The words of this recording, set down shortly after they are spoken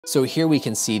So here we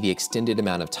can see the extended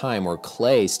amount of time where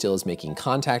Klay still is making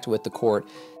contact with the court,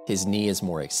 his knee is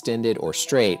more extended or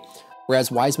straight, whereas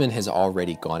Wiseman has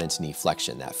already gone into knee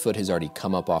flexion. That foot has already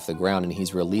come up off the ground and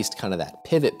he's released kind of that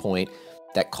pivot point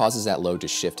that causes that load to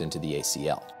shift into the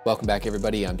ACL. Welcome back,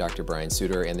 everybody. I'm Dr. Brian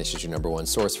Sutterer, and this is your #1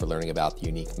 source for learning about the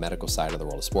unique medical side of the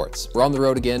world of sports. We're on the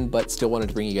road again, but still wanted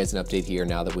to bring you guys an update here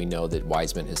now that we know that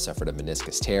Wiseman has suffered a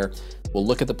meniscus tear. We'll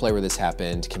look at the play where this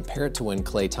happened, compare it to when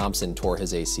Klay Thompson tore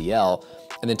his ACL,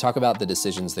 and then talk about the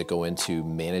decisions that go into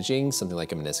managing something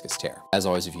like a meniscus tear. As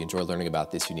always, if you enjoy learning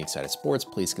about this unique side of sports,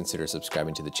 please consider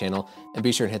subscribing to the channel and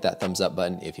be sure to hit that thumbs up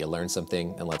button if you learned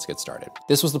something, and let's get started.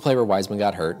 This was the play where Wiseman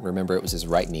got hurt. Remember, it was his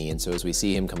right knee, and so as we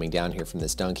see him coming down here from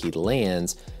this dunk, he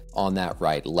lands on that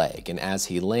right leg. And as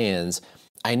he lands,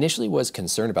 I initially was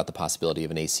concerned about the possibility of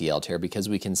an ACL tear because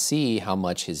we can see how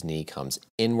much his knee comes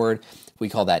inward. We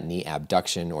call that knee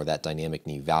abduction or that dynamic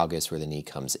knee valgus where the knee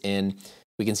comes in.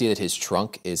 We can see that his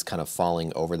trunk is kind of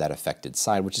falling over that affected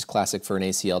side, which is classic for an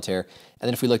ACL tear. And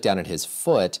then if we look down at his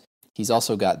foot, he's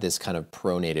also got this kind of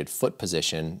pronated foot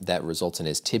position that results in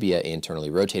his tibia internally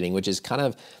rotating, which is kind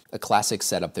of a classic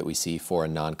setup that we see for a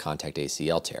non-contact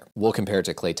ACL tear. We'll compare it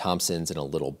to Klay Thompson's in a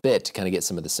little bit to kind of get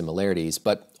some of the similarities,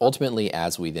 but ultimately,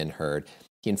 as we then heard,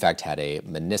 he in fact had a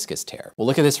meniscus tear. We'll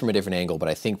look at this from a different angle, but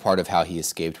I think part of how he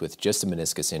escaped with just a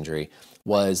meniscus injury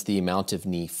was the amount of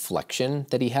knee flexion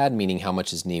that he had, meaning how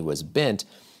much his knee was bent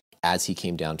as he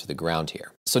came down to the ground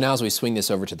here. So now as we swing this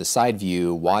over to the side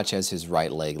view, watch as his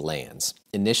right leg lands.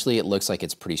 Initially, it looks like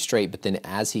it's pretty straight, but then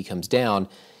as he comes down,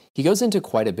 he goes into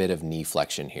quite a bit of knee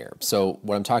flexion here. So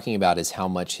what I'm talking about is how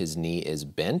much his knee is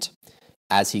bent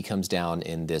as he comes down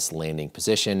in this landing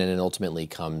position and then ultimately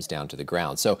comes down to the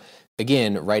ground. So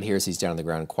again, right here as he's down on the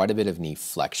ground, quite a bit of knee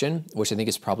flexion, which I think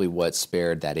is probably what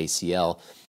spared that ACL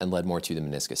and led more to the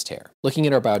meniscus tear. Looking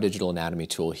at our biodigital anatomy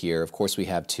tool here, of course we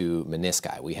have two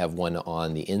menisci. We have one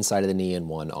on the inside of the knee and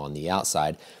one on the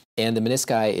outside. And the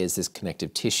menisci is this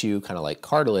connective tissue, kind of like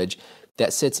cartilage,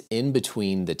 that sits in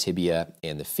between the tibia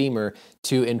and the femur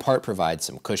to in part provide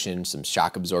some cushion, some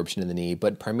shock absorption in the knee,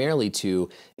 but primarily to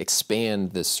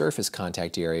expand the surface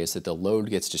contact areas so that the load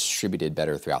gets distributed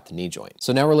better throughout the knee joint.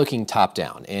 So now we're looking top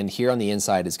down, and here on the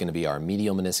inside is going to be our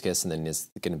medial meniscus, and then is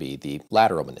going to be the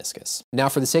lateral meniscus. Now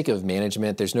for the sake of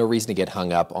management, there's no reason to get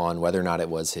hung up on whether or not it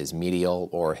was his medial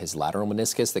or his lateral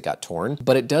meniscus that got torn,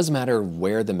 but it does matter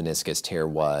where the meniscus tear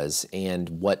was and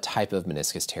what type of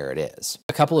meniscus tear it is.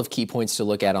 A couple of key points to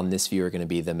look at on this view are going to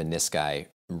be the menisci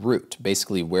root,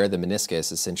 basically where the meniscus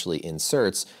essentially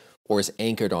inserts or is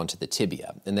anchored onto the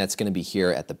tibia, and that's going to be here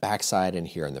at the backside and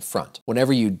here in the front.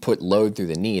 Whenever you put load through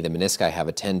the knee, the menisci have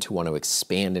a tend to want to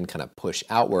expand and kind of push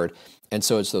outward, and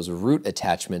so it's those root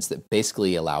attachments that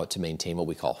basically allow it to maintain what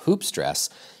we call hoop stress,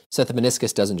 so that the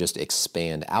meniscus doesn't just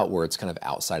expand outwards, kind of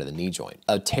outside of the knee joint.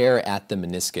 A tear at the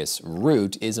meniscus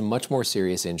root is a much more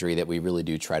serious injury that we really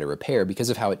do try to repair because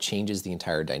of how it changes the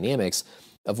entire dynamics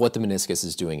of what the meniscus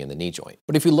is doing in the knee joint.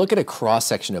 But if you look at a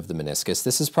cross-section of the meniscus,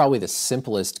 this is probably the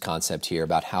simplest concept here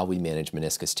about how we manage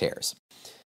meniscus tears.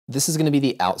 This is going to be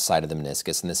the outside of the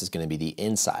meniscus, and this is going to be the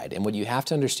inside. And what you have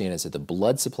to understand is that the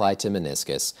blood supply to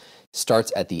meniscus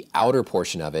starts at the outer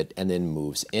portion of it and then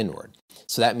moves inward.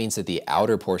 So that means that the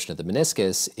outer portion of the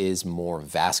meniscus is more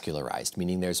vascularized,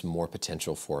 meaning there's more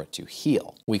potential for it to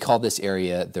heal. We call this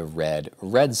area the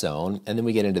red zone, and then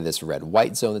we get into this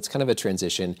red-white zone. That's kind of a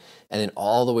transition, and then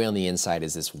all the way on the inside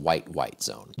is this white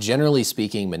zone. Generally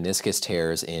speaking, meniscus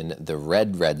tears in the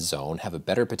red zone have a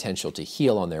better potential to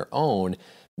heal on their own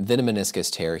than a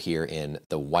meniscus tear here in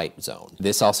the white zone.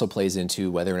 This also plays into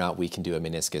whether or not we can do a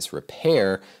meniscus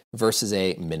repair versus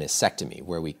a meniscectomy,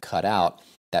 where we cut out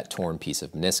that torn piece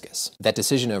of meniscus. That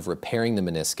decision of repairing the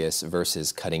meniscus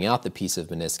versus cutting out the piece of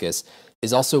meniscus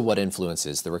is also what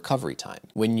influences the recovery time.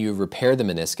 When you repair the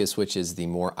meniscus, which is the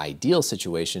more ideal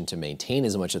situation to maintain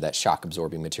as much of that shock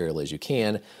absorbing material as you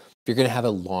can, you're going to have a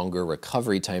longer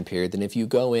recovery time period than if you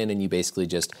go in and you basically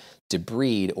just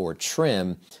debride or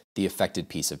trim the affected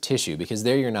piece of tissue, because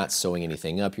there you're not sewing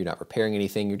anything up, you're not repairing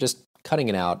anything, you're just cutting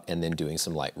it out and then doing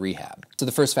some light rehab. So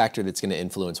the first factor that's going to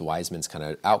influence Wiseman's kind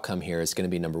of outcome here is going to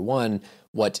be, number one,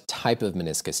 what type of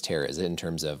meniscus tear is it in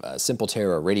terms of a simple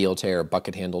tear, a radial tear, a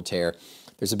bucket handle tear.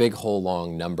 There's a big whole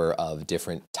long number of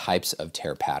different types of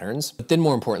tear patterns. But then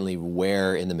more importantly,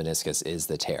 where in the meniscus is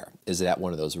the tear? Is it at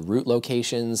one of those root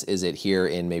locations? Is it here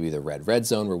in maybe the red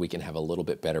zone where we can have a little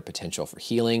bit better potential for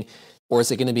healing? Or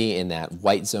is it going to be in that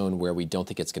white zone where we don't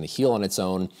think it's going to heal on its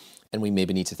own and we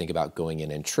maybe need to think about going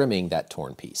in and trimming that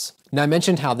torn piece? Now, I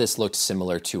mentioned how this looked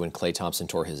similar to when Klay Thompson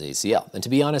tore his ACL. And to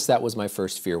be honest, that was my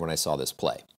first fear when I saw this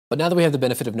play. But now that we have the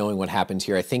benefit of knowing what happened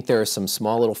here, I think there are some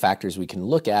small little factors we can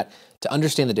look at to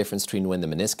understand the difference between when the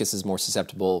meniscus is more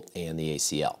susceptible and the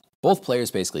ACL. Both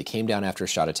players basically came down after a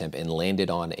shot attempt and landed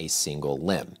on a single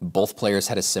limb. Both players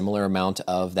had a similar amount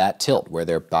of that tilt where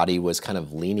their body was kind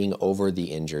of leaning over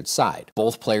the injured side.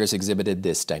 Both players exhibited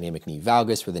this dynamic knee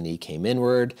valgus where the knee came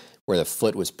inward, where the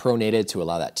foot was pronated to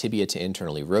allow that tibia to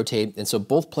internally rotate. And so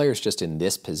both players just in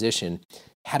this position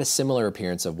had a similar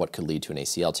appearance of what could lead to an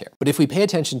ACL tear. But if we pay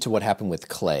attention to what happened with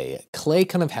Klay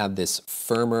kind of had this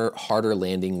firmer, harder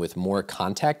landing with more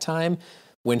contact time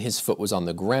when his foot was on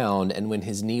the ground and when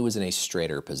his knee was in a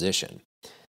straighter position.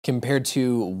 Compared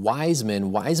to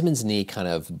Wiseman's knee kind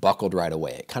of buckled right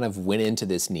away. It kind of went into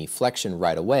this knee flexion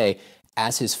right away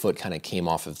as his foot kind of came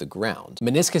off of the ground.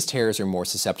 Meniscus tears are more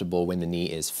susceptible when the knee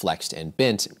is flexed and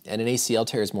bent, and an ACL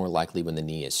tear is more likely when the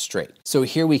knee is straight. So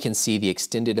here we can see the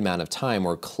extended amount of time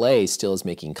where Klay still is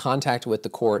making contact with the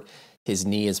court, his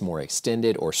knee is more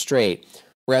extended or straight,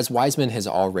 whereas Wiseman has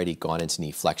already gone into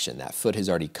knee flexion. That foot has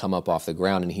already come up off the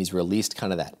ground and he's released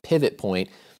kind of that pivot point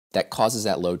that causes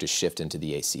that load to shift into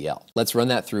the ACL. Let's run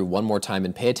that through one more time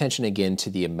and pay attention again to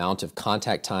the amount of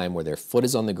contact time where their foot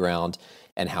is on the ground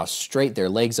and how straight their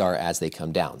legs are as they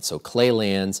come down. So Klay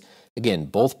lands, again,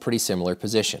 both pretty similar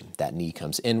position. That knee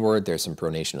comes inward, there's some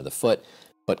pronation of the foot,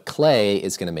 but Klay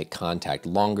is gonna make contact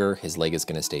longer, his leg is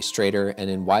gonna stay straighter, and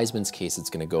in Wiseman's case, it's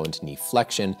gonna go into knee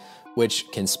flexion, which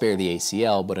can spare the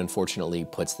ACL, but unfortunately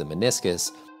puts the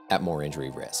meniscus at more injury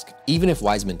risk. Even if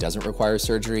Wiseman doesn't require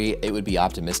surgery, it would be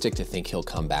optimistic to think he'll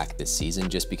come back this season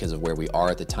just because of where we are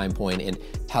at the time point and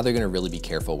how they're gonna really be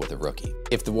careful with a rookie.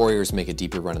 If the Warriors make a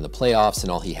deeper run in the playoffs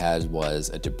and all he had was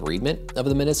a debridement of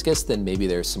the meniscus, then maybe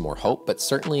there's some more hope, but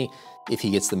certainly if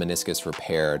he gets the meniscus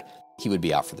repaired, he would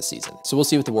be out for the season. So we'll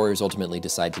see what the Warriors ultimately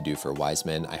decide to do for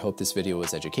Wiseman. I hope this video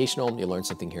was educational. You learned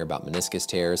something here about meniscus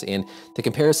tears and the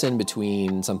comparison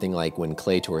between something like when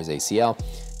Klay tore his ACL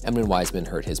and when Wiseman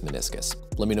hurt his meniscus.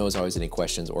 Let me know as always any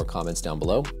questions or comments down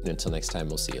below. And until next time,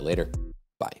 we'll see you later.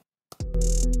 Bye.